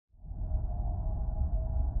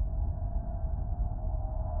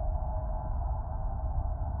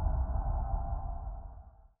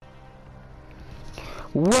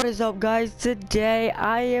What is up, guys? Today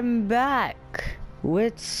I am back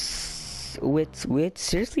with seriously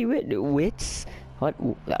with what?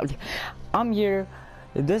 I'm here.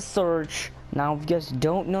 This search. Now, if you guys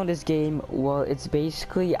don't know this game, well, it's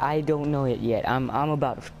basically I don't know it yet. I'm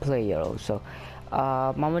about to play it. So,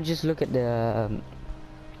 I'm gonna just look at the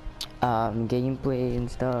gameplay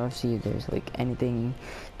and stuff. See if there's like anything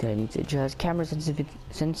that I need to adjust. Camera sensitivity.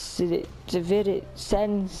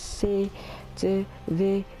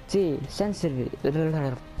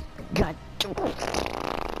 God,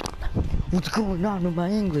 what's going on with my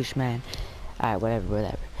English, man? Alright,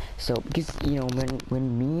 whatever. So, because you know,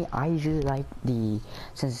 when I usually like the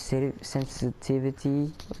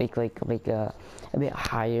sensitivity like a bit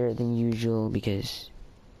higher than usual, because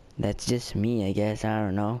that's just me, I guess. I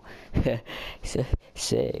don't know. So,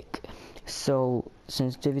 sick. So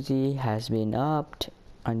sensitivity has been upped,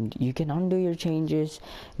 and you can undo your changes.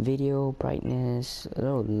 Video brightness a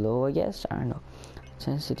little low, I guess. I don't know.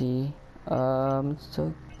 Sensitivity. I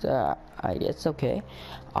guess okay.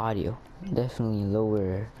 Audio definitely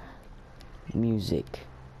lower. Music.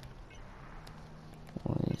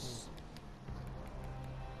 Voice.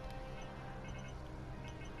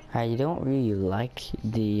 I don't really like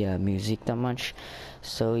the music that much,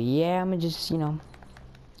 so yeah, I'm just, you know,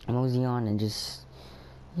 mosey on and just,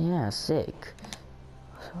 yeah, sick.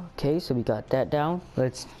 Okay, so we got that down.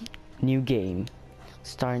 Let's new game.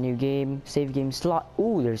 Start a new game. Save game slot.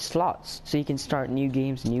 Ooh, there's slots, so you can start new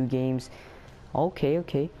games.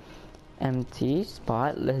 Okay. Empty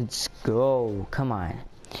spot. Let's go. Come on.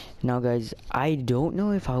 Now, guys, I don't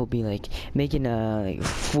know if I'll be like making a like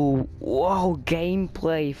full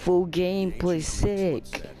gameplay,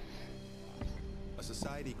 sick. A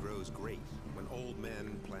society grows great when old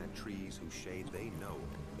men plant trees whose shade they know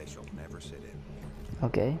they shall never sit in.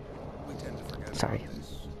 Okay. We tend to forget Sorry. about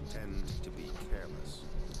this, tend to be careless,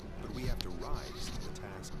 but we have to rise to the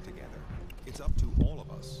task together. It's up to all of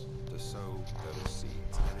us to sow those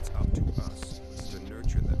seeds, and it's up to us to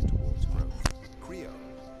nurture them towards growth. Creo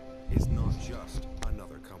is not just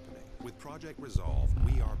another company. With Project Resolve,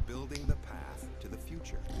 we are building the path to the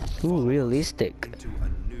future. Ooh, realistic. Into a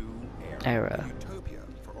new Era. a utopia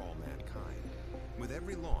for all mankind. With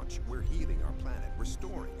every launch, we're healing our planet,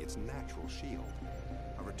 restoring its natural shield.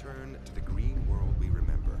 A return to the green world we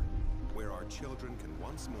remember, where our children can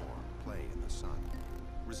once more play in the sun.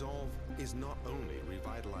 Resolve is not only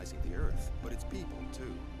revitalizing the Earth, but its people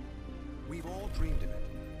too. We've all dreamed of it,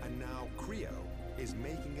 and now Creo is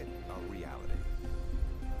making it a reality.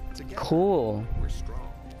 Together, Cool. we're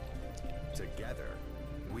strong. Together,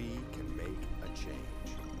 we can make a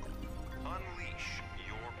change. Unleash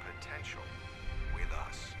your potential with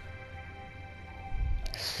us.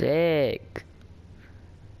 Sick.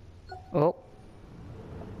 Oh.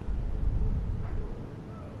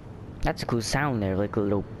 That's a cool sound there, like a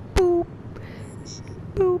little boop.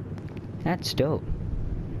 Boop. That's dope.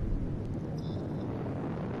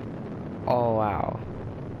 Oh wow.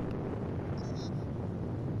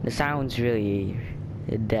 The sound's really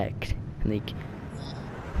decked. Like,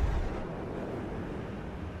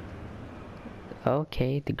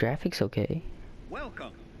 okay, the graphics okay.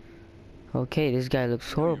 Welcome. Okay, this guy looks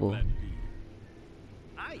horrible.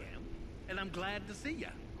 I am, and I'm glad to see ya.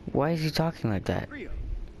 Why is he talking like that? Creo,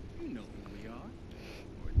 you know who we are,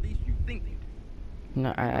 or at least you think you do.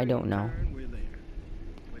 No, I don't know. We're there,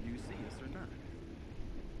 whether you see us or not.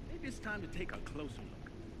 Maybe it's time to take a closer look.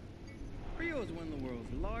 Creo is one of the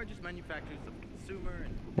world's largest manufacturers of consumer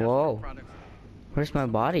and Whoa. industrial products. Where's my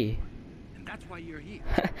body? And that's why you're here.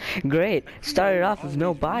 Great. Started off with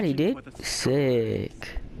no body, dude. Sick.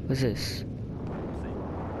 What's this? We've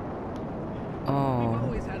Oh.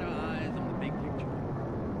 always had our eyes on the big picture.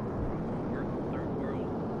 From work in the third world,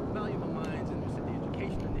 valuable minds in the City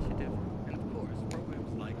Education Initiative, and of course,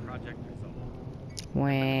 programs like Project Resolve.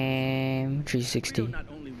 Wham. Creo 360. not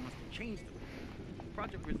only wants to change the world.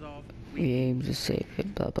 Project Resolve, We aim to save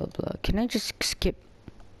it, blah blah blah. Can I just skip?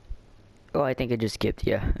 Oh, I think I just skipped,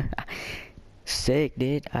 yeah. Sick,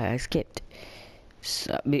 dude. I skipped.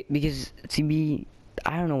 So, because to me,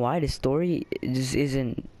 I don't know why the story just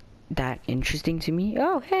isn't that interesting to me.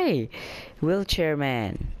 Oh, hey, wheelchair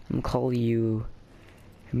man. I'm calling you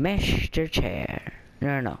Mr. Chair.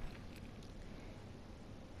 No.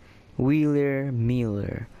 Wheeler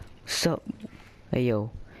Miller. Sup? Hey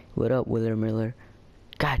yo, what up, Wheeler Miller?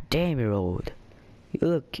 God damn, you're old. You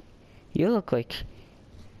look like.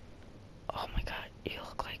 Oh my god, you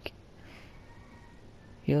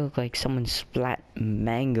look like someone splat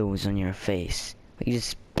mangoes on your face. Like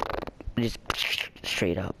just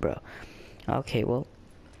straight up, bro. Okay, well,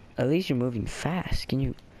 at least you're moving fast. Can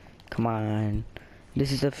you, come on.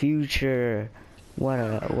 This is the future. What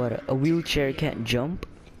a wheelchair can't jump.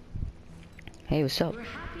 Hey, what's up? We're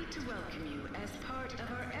happy to welcome you as part of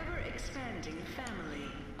our ever-expanding family.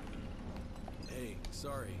 Hey,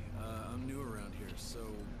 sorry, I'm new around here, so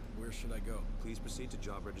where should I go? Please proceed to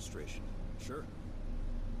job registration. Sure.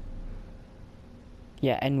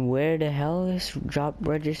 Yeah, and where the hell is job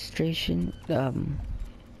registration?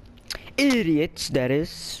 Idiots, that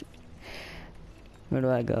is. Where do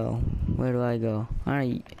I go? Where do I go?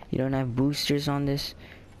 Alright, you don't have boosters on this?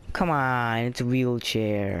 Come on, it's a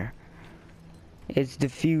wheelchair. It's the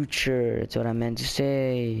future. That's what I meant to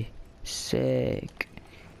say. Sick.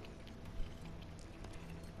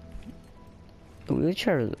 The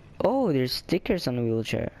wheelchair. Oh, there's stickers on the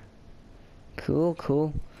wheelchair. Cool,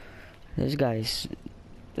 cool. This guy's.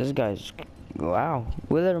 Wow.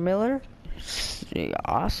 Willard Miller?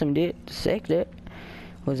 Awesome, dude. Sick, dude.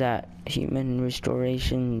 What's that? Human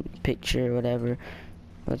restoration picture, whatever.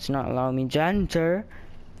 Let's not allow me to enter.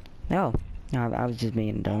 No. No, I was just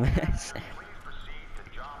being a dumbass.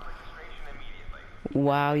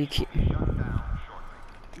 Wow, you could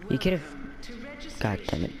have. God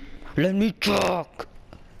damn it. Let me talk!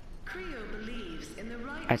 Creo believes in the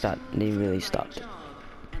right I thought tool they for the really right stopped it. job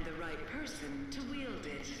and the right person to wield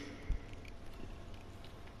it.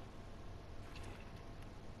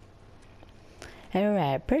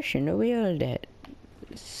 Alright, person to wield it.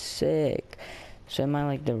 Sick. So am I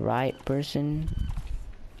like the right person?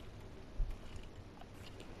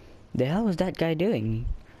 The hell was that guy doing?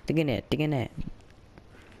 Digging it.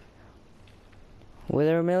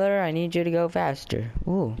 Willer Miller, I need you to go faster.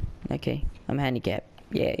 Ooh, okay. I'm handicapped.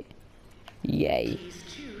 Yay. Yay. Please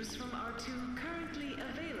choose from our 2 currently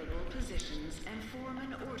available positions and form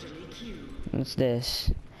an orderly queue. What's this?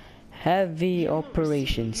 Heavy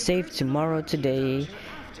operation. Save tomorrow today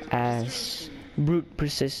as brute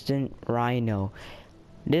persistent rhino.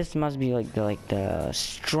 This must be like the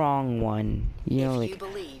strong one. You know, If like you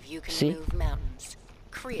believe you can see? move mountains,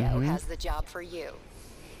 Creo has the job for you.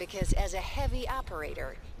 Because as a heavy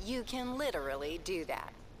operator, you can literally do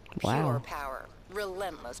that. Wow. Pure power,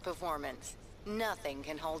 relentless performance. Nothing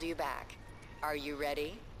can hold you back. Are you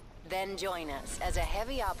ready? Then join us as a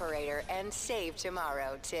heavy operator and save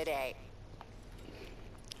tomorrow today.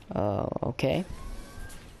 Okay.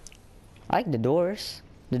 I like the doors.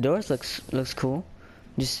 The doors looks cool.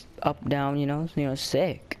 Just up, down, you know,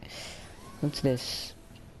 sick. What's this?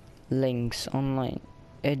 Links online.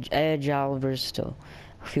 Agile versatile.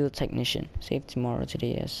 Field technician. Save tomorrow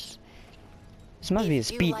today, yes. This must be a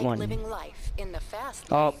If you speed like one. living life in the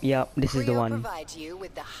fast Oh, lane, yep, this is the Creo one. provides you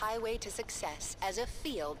with the highway to success as a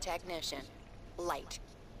field technician. Light,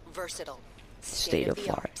 versatile, State of the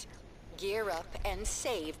art. art. Gear up and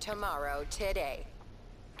save tomorrow today.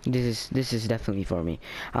 This is definitely for me.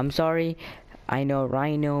 I'm sorry. I know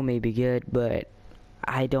Rhino may be good, but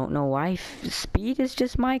I don't know why speed is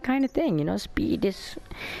just my kind of thing. You know, speed is,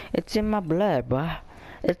 it's in my blood, bruh.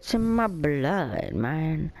 It's in my blood,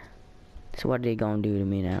 man. So what are they gonna do to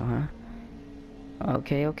me now, huh?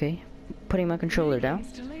 Okay. Putting my controller down.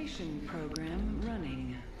 Installation program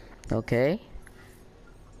running. Okay.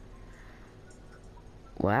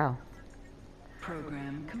 Wow.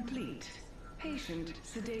 Program complete. Patient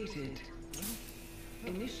sedated.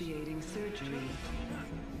 Initiating surgery.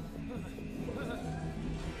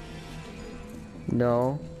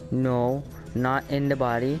 No, not in the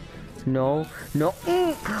body. No.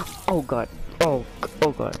 Oh god. Oh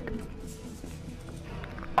god.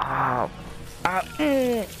 Ah.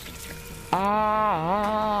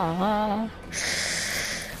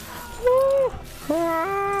 Woo.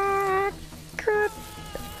 Good.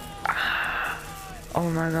 Oh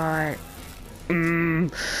my god.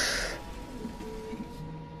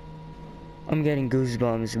 I'm getting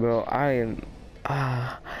goosebumps, bro. I am.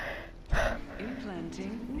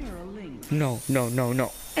 Implanting neural link. No.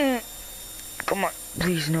 Come on,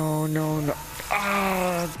 please, no.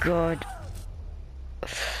 Oh god.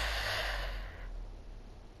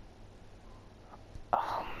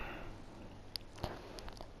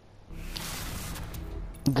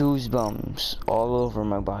 Goosebumps all over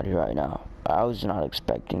my body right now. I was not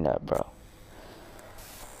expecting that, bro.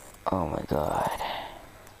 Oh my god.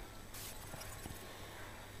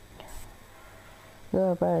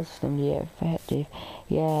 The person, yeah, effective.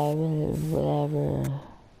 Yeah, whatever.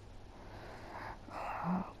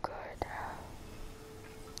 Oh god.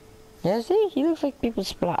 Yeah, see, he looks like people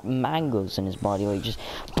splat mangoes in his body, like just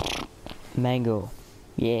mango.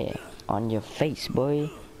 Yeah, on your face, boy.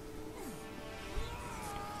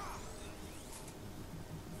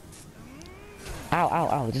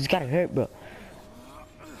 Ow, this gotta hurt, bro.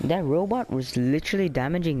 That robot was literally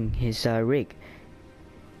damaging his rig.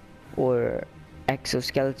 or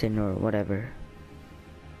exoskeleton or whatever.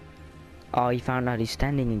 Oh, he found out he's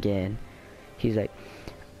standing again. He's like,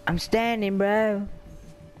 I'm standing, bro.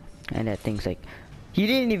 And that thing's like, you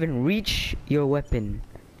didn't even reach your weapon.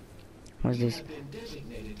 What's this?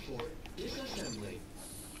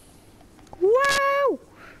 Wow!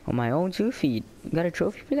 On my own 2 feet. Got a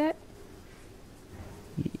trophy for that?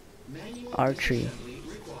 Archery.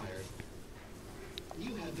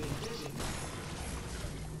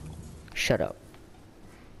 Shut up.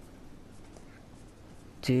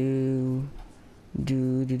 Do.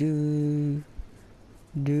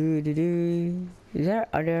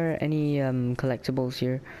 Are there any collectibles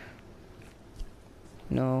here?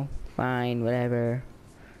 No. Fine. Whatever.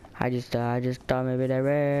 I just thought maybe there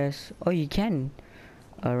was. Oh, you can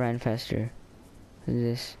run faster. What is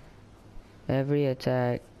this? Every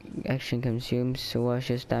attack action consumes so what's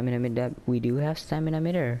your stamina meter? We do have stamina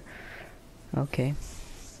meter. Okay.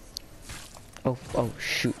 Oh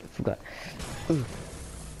shoot, I forgot. Ooh.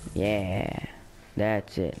 Yeah.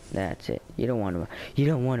 That's it. You don't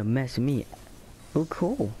wanna mess with me. Oh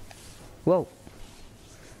cool. Whoa.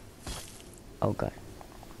 Oh god.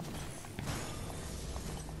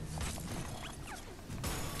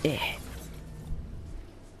 Yeah.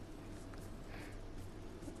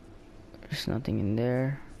 There's nothing in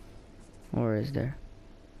there. Or is there?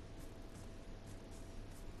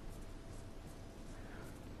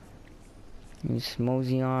 Let's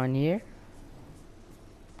mosey on here.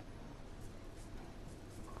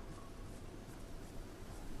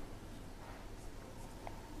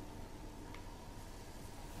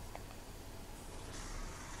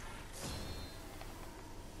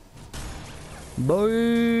 Boy,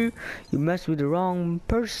 you messed with the wrong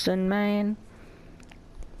person, man.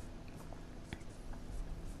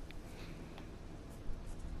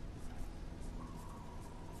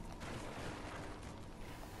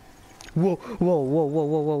 Whoa,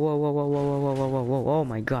 oh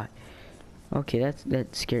my god. Okay,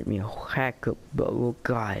 that scared me a heck up, oh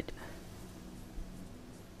god.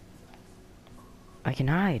 I can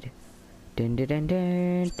hide. Dun dun dun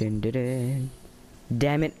dun dun dun dun.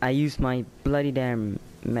 Damn it, I used my bloody damn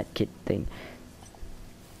medkit thing.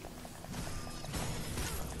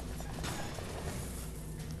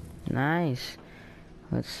 Nice.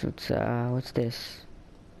 What's this?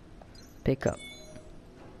 Pick up.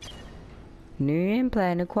 New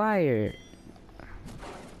implant acquired.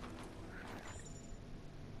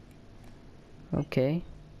 Okay.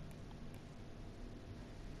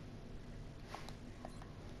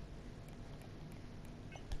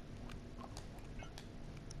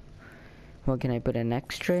 Well, can I put an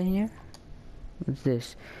extra in here? What's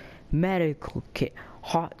this? Medical kit.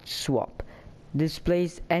 Hot swap.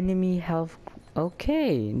 Displays enemy health.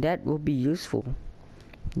 Okay, that will be useful.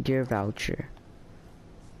 Gear voucher.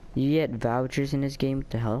 You get vouchers in this game? What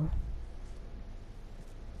the hell?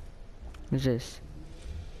 What's this?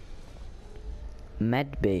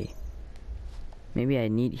 Med bay. Maybe I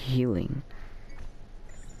need healing.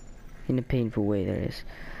 In a painful way, that is.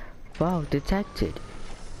 Wow, detected.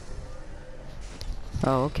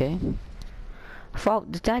 Oh, okay.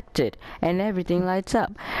 Fault detected, and everything lights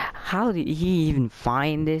up. How did he even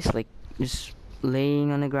find this? Like, just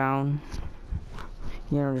laying on the ground?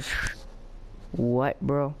 You know, just... What,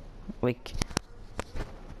 bro? Like...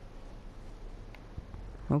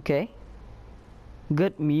 Okay.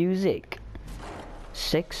 Good music.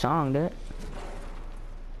 Sick song, dude.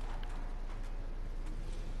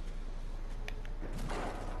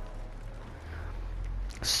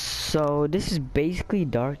 So this is basically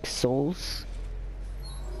Dark Souls.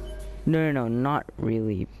 No, not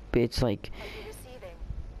really. But it's like,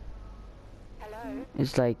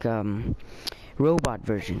 it's like robot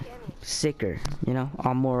version, sicker. You know,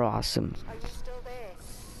 I'm more awesome. Are you still there?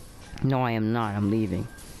 No, I am not. I'm leaving.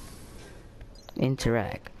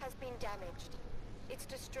 Interact. Has been damaged. Its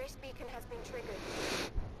distress beacon has been triggered.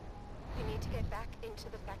 You need to get back into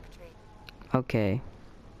the factory. Okay.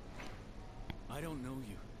 I don't know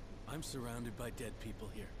you. I'm surrounded by dead people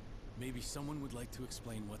here. Maybe someone would like to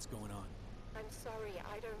explain what's going on. I'm sorry,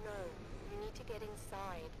 I don't know. You need to get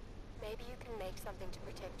inside. Maybe you can make something to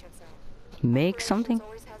protect yourself. Make something?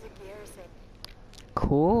 Always has a garrison.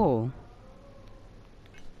 Cool.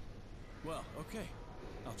 Well, okay.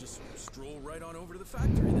 I'll just stroll right on over to the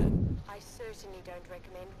factory then. I certainly don't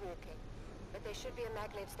recommend walking, but there should be a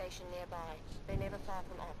maglev station nearby. They're never far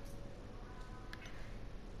from ops.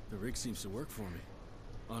 The rig seems to work for me.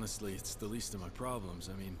 Honestly, it's the least of my problems.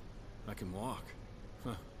 I mean, I can walk.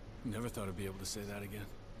 Huh. Never thought I'd be able to say that again.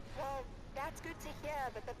 Well, that's good to hear,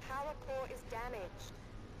 but the power core is damaged.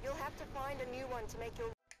 You'll have to find a new one to make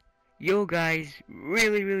your... Yo guys,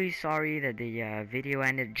 really sorry that the video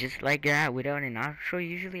ended just like that without an outro.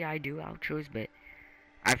 Usually I do outros, but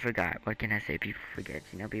I forgot. What can I say? People forget.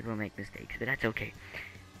 You know, people make mistakes, but that's okay.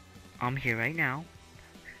 I'm here right now,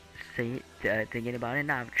 thinking about an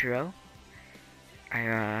outro.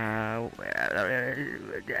 I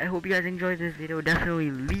hope you guys enjoyed this video. Definitely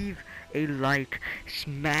leave a like,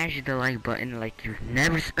 smash the like button like you've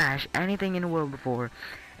never smashed anything in the world before,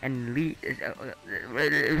 and leave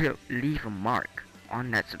a mark on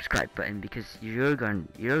that subscribe button, because you're gonna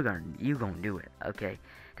do it. Okay,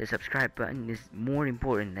 the subscribe button is more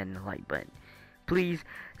important than the like button. Please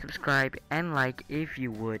subscribe and like if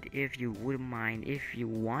you wouldn't mind. If you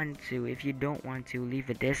want to, if you don't want to, leave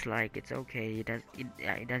a dislike. It's okay.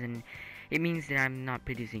 It means that I'm not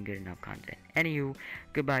producing good enough content. Anywho,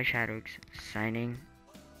 goodbye, Shadows. Signing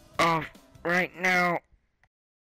off right now.